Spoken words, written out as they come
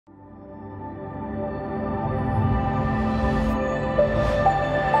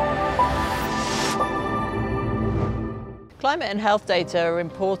Climate and health data are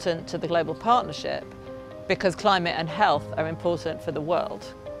important to the global partnership because climate and health are important for the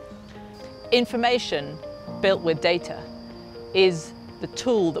world. Information built with data is the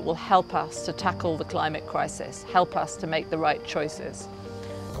tool that will help us to tackle the climate crisis, help us to make the right choices.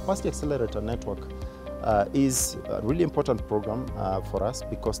 Capacity Accelerator Network is a really important program for us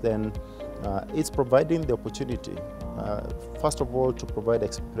because then it's providing the opportunity, first of all, to provide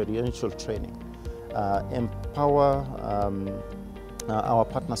experiential training, empower our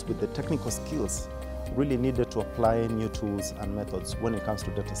partners with the technical skills really needed to apply new tools and methods when it comes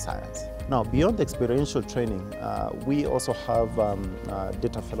to data science. Now, beyond the experiential training, we also have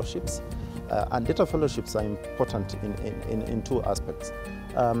data fellowships. And data fellowships are important in two aspects.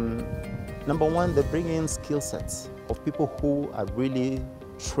 Number one, they bring in skill sets of people who are really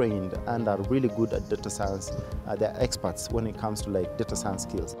trained and are really good at data science. They're experts when it comes to data science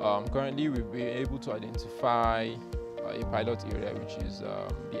skills. Currently, we've been able to identify a pilot area, which is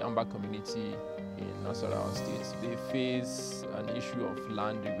the Amber community in Nasarawa State. They face an issue of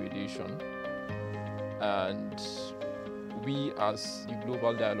land degradation, and we as the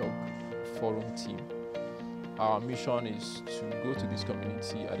Global Dialogue Forum team, our mission is to go to this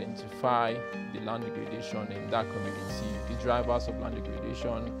community, identify the land degradation in that community, the drivers of land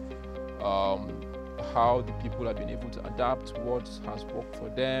degradation, how the people have been able to adapt, what has worked for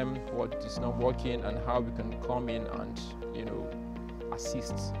them, what is not working, and how we can come in and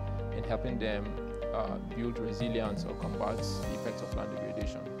assist in helping them build resilience or combat the effects of land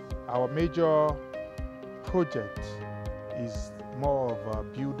degradation. Our major project is more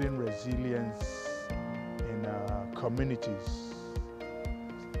of building resilience in communities,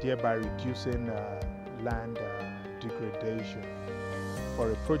 thereby reducing land degradation. For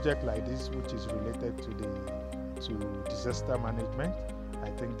a project like this, which is related to disaster management, I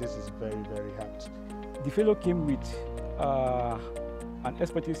think this is very, very apt. The fellow came with an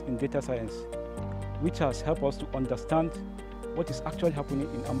expertise in data science, which has helped us to understand what is actually happening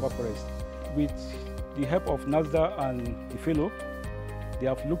in Amber Forest. With the help of NASDA and the fellow, they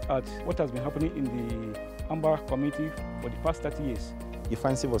have looked at what has been happening in the Amber community for the past 30 years. You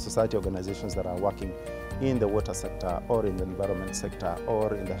find civil society organizations that are working in the water sector or in the environment sector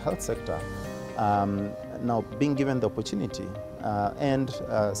or in the health sector, now being given the opportunity and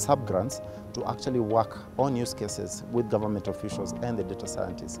sub-grants to actually work on use cases with government officials and the data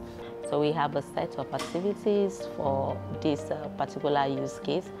scientists. So we have a set of activities for this particular use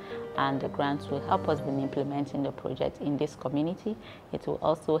case, and the grants will help us in implementing the project in this community. It will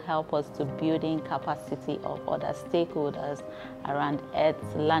also help us to building capacity of other stakeholders around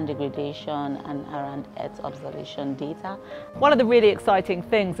earth land degradation and around earth observation data. One of the really exciting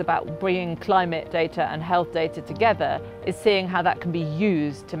things about bringing climate data and health data together is seeing how that can be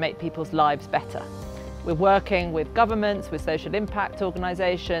used to make people's lives better. We're working with governments, with social impact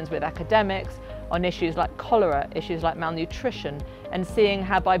organisations, with academics on issues like cholera, issues like malnutrition, and seeing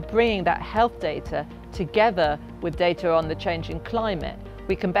how by bringing that health data together with data on the changing climate,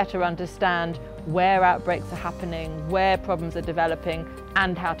 we can better understand where outbreaks are happening, where problems are developing,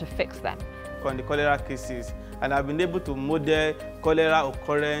 and how to fix them. On the cholera cases, and I've been able to model cholera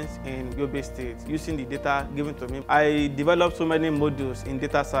occurrence in Yobe State using the data given to me. I developed so many modules in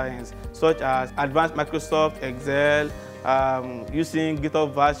data science, such as advanced Microsoft Excel, using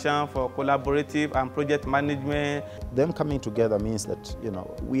GitHub version for collaborative and project management. Them coming together means that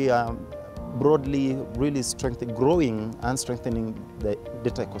we are broadly really growing and strengthening the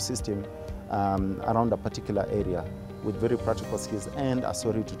data ecosystem around a particular area with very practical skills and a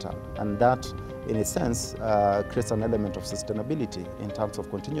story to tell. And that, in a sense, creates an element of sustainability in terms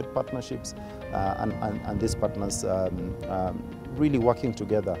of continued partnerships and these partners really working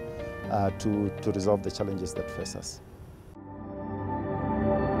together to resolve the challenges that face us.